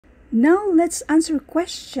Now, let's answer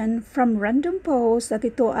question from random post at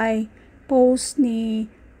ito ay post ni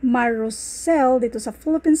Marcel dito sa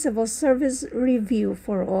Philippine Civil Service Review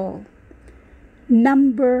for All.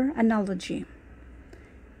 Number analogy.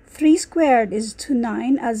 3 squared is to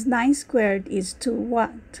 9 as 9 squared is to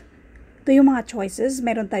what? Ito yung mga choices.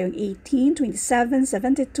 Meron tayong 18, 27,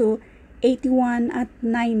 72, 81, at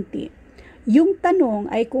 90. Yung tanong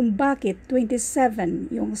ay kung bakit 27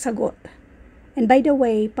 yung sagot. And by the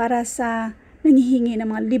way, para sa nangihingi ng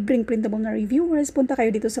mga libreng printable na reviewers, punta kayo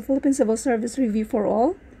dito sa Philippine Civil Service Review for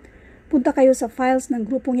All. Punta kayo sa files ng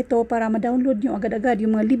grupong ito para ma-download nyo agad-agad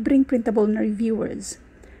yung mga libreng printable na reviewers.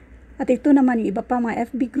 At ito naman yung iba pa mga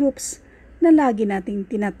FB groups na lagi nating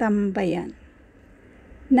tinatambayan.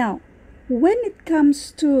 Now, when it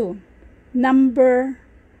comes to number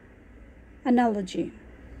analogy,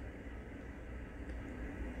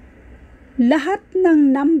 lahat ng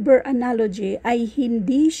number analogy ay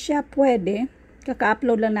hindi siya pwede,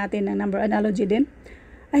 kaka-upload lang natin ng number analogy din,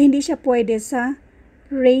 ay hindi siya pwede sa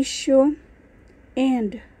ratio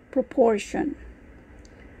and proportion.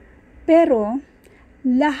 Pero,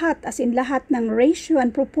 lahat, as in lahat ng ratio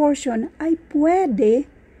and proportion ay pwede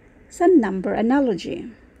sa number analogy.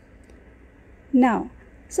 Now,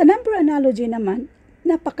 sa number analogy naman,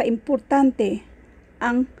 napaka-importante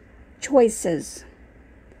ang choices.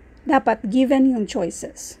 Dapat given yung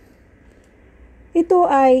choices. Ito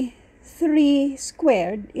ay 3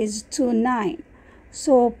 squared is to 9.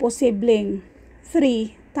 So, posibleng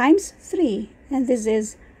 3 times 3, and this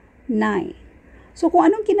is 9. So,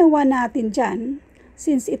 kung anong ginawa natin dyan,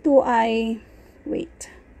 since ito ay,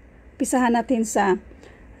 pisahan natin sa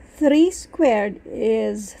 3 squared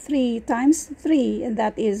is 3 times 3, and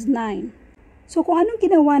that is 9. So, kung anong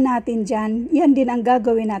ginawa natin dyan, yan din ang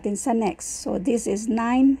gagawin natin sa next. So, this is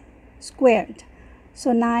 9 squared.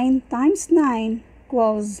 So, 9 times 9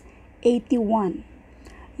 equals 81.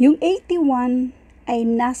 Yung 81 ay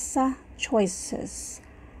nasa choices.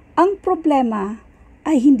 Ang problema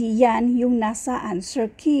ay hindi yan yung nasa answer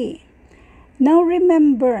key. Now,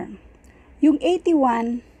 remember, yung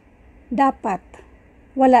 81, dapat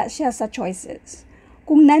wala siya sa choices.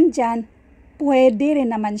 Kung nandyan, pwede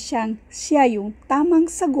rin naman siya yung tamang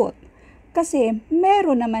sagot kasi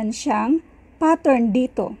meron naman siyang pattern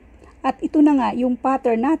dito. At ito na nga yung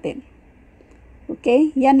pattern natin.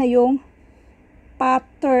 Okay? Yan na yung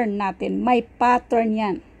pattern natin. May pattern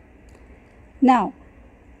yan. Now,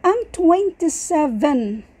 ang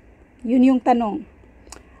 27, yun yung tanong.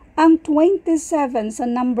 Ang 27 sa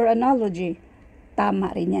number analogy, tama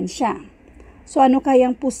rin yan siya. So, ano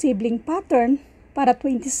kayang posibleng pattern para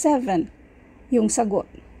 27 yung sagot?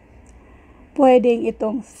 Pwedeng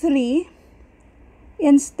itong 3,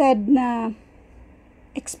 instead na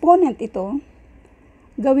exponent ito,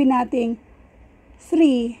 gawin nating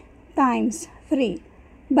 3 times 3.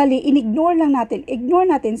 Bali, ignore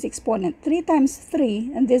natin si exponent. 3 times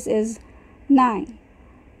 3, and this is 9.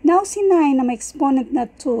 Now, si 9 na may exponent na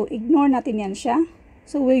 2, ignore natin yan siya.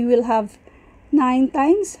 So, we will have 9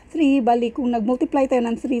 times 3. Bali, kung nag-multiply tayo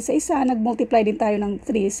ng 3 sa isa, nag-multiply din tayo ng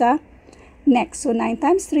 3 sa next. So, 9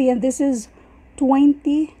 times 3, and this is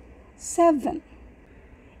 27.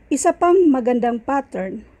 Isa pang magandang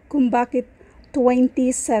pattern kung bakit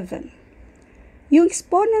 27. Yung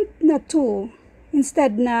exponent na 2,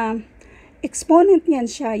 instead na exponent yan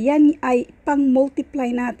siya, yan ay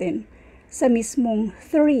pang-multiply natin sa mismong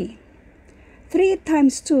 3. 3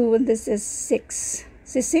 times 2, and this is 6.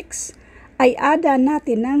 Si 6 ay ada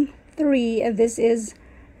natin ng 3, and this is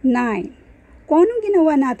 9. Kung anong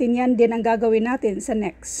ginawa natin, yan din ang gagawin natin sa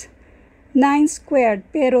next. 9 squared,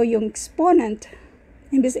 pero yung exponent,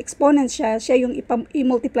 imbis exponent siya yung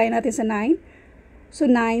i-multiply natin sa 9. So,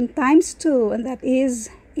 9 times 2, and that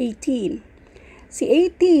is 18. Si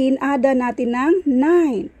 18, ada natin ng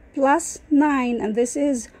 9 plus 9, and this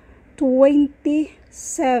is 27.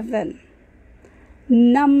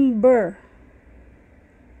 Number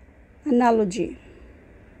analogy.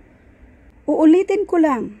 Uulitin ko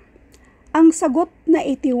lang, ang sagot na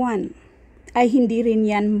 81 ay hindi rin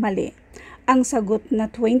yan mali. Ang sagot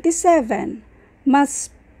na 27, mas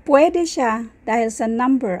pwede siya dahil sa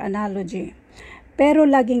number analogy. Pero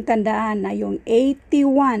laging tandaan na yung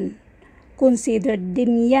 81, considered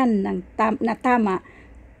din yan na tama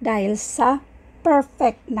dahil sa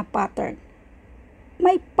perfect na pattern.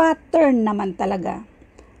 May pattern naman talaga.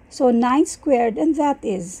 So, 9 squared, and that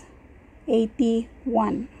is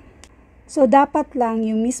 81. So, dapat lang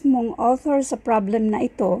yung mismong author sa problem na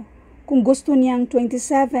ito, kung gusto niyang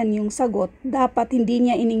 27 yung sagot, dapat hindi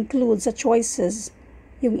niya in-include sa choices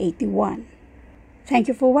yung 81. Thank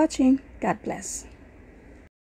you for watching. God bless.